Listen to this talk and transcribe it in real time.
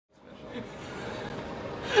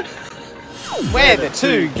We're the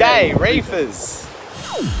two gay reefers.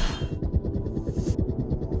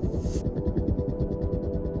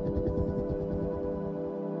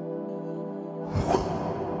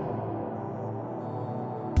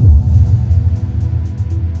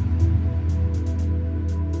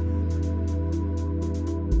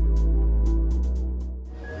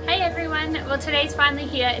 Hey everyone, well today's finally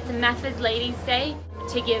here. It's a MAFA's Ladies Day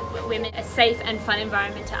to give women a safe and fun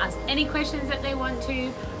environment to ask any questions that they want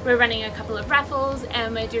to. We're running a couple of raffles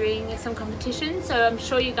and we're doing some competitions, so I'm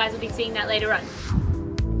sure you guys will be seeing that later on.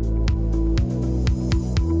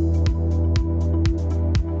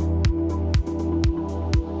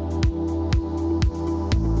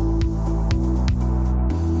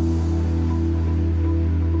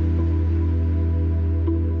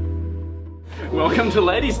 Welcome to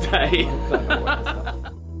Ladies Day.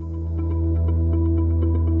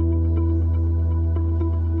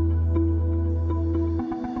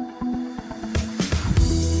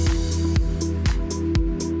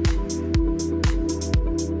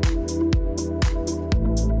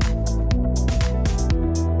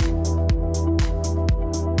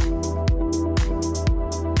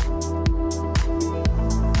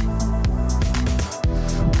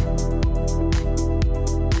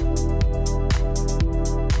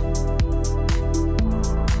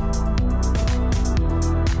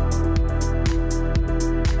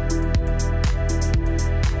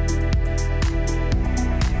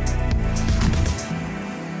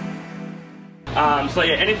 So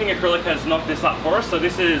yeah, anything acrylic has knocked this up for us. So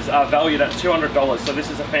this is valued at $200. So this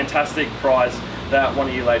is a fantastic prize that one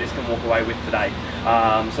of you ladies can walk away with today.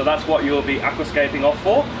 So that's what you'll be aquascaping off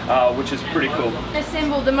for, which is pretty cool.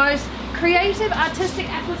 Assemble the most creative, artistic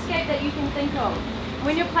aquascape that you can think of.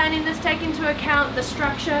 When you're planning this, take into account the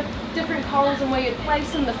structure, different corals and where you place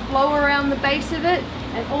them, the flow around the base of it,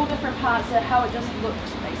 and all different parts of how it just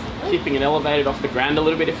looks, basically. Keeping it elevated off the ground a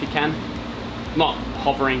little bit if you can. Not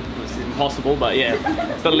hovering, it's impossible, but yeah,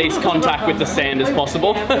 the least contact with the sand as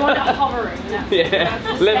possible. Yeah, we want it hovering.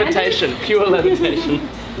 Yeah, levitation, pure levitation.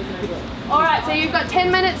 Alright, so you've got 10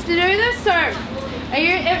 minutes to do this, so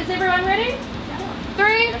is everyone ready?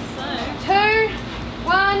 3, 2,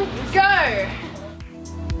 1, go!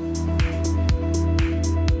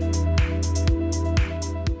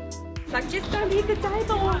 It's like, just don't leave the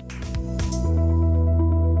table.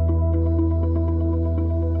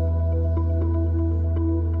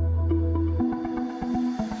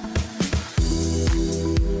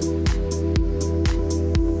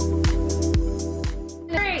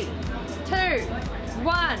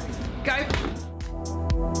 Go.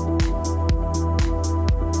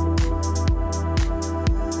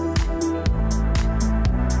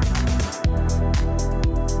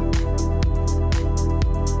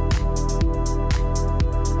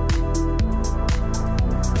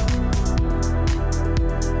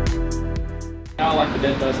 I like the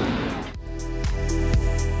dead person.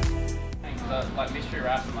 Like mystery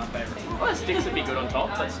wraps are my favourite. Well, sticks would be good on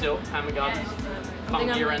top, but still, hammer guns,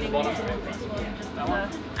 funky around the bottom.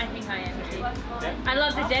 I think I am too. Yeah. I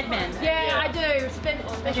love the dead man. Yeah, I do.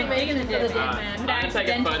 Special mention for the dead man. I'm going to take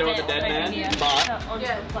a photo of the dead man,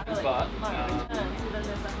 but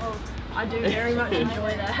I do very much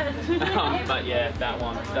enjoy that. but yeah, that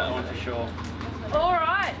one for sure.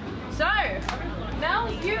 Alright, so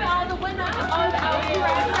Mel, you are the winner of our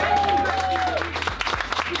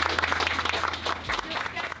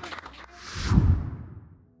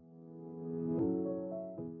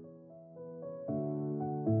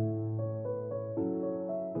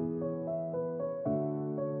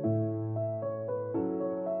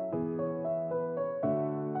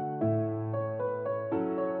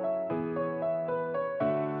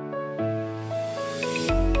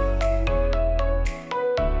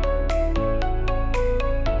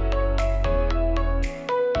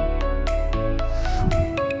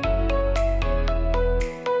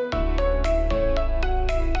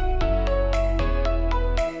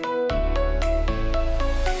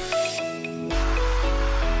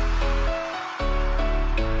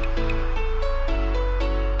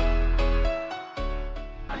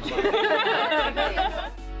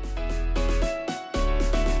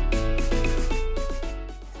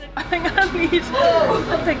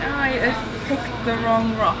I think I picked the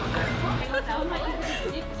wrong rock.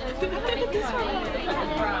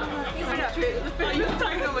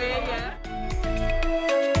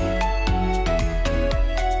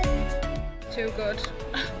 Too good.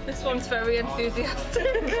 This one's very enthusiastic.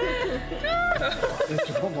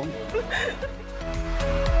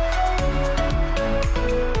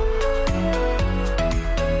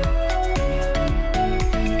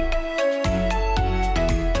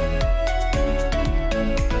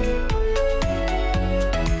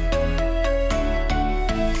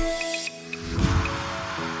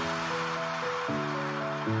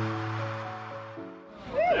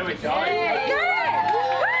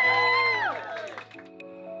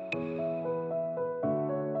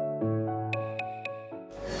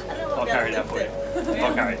 I'll carry that for you.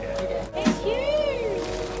 I'll carry it, yeah. Thank you.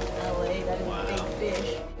 Golly, that is a big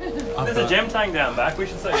fish. There's a gem tank down back, we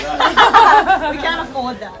should see that. We can't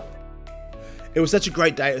afford that. It was such a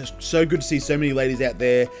great day. It was so good to see so many ladies out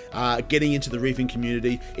there getting into the reefing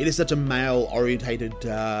community. It is such a male-orientated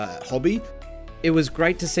hobby. It was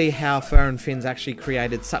great to see how Fur and Fins actually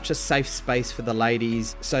created such a safe space for the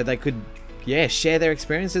ladies so they could, yeah, share their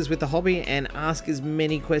experiences with the hobby and ask as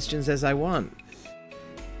many questions as they want.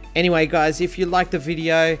 Anyway, guys, if you liked the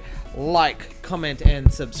video, like, comment,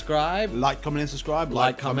 and subscribe. Like, comment, and subscribe.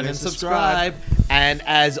 Like, comment, and subscribe. And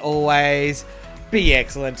as always, be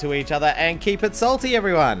excellent to each other and keep it salty,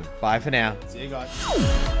 everyone. Bye for now. See you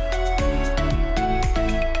guys.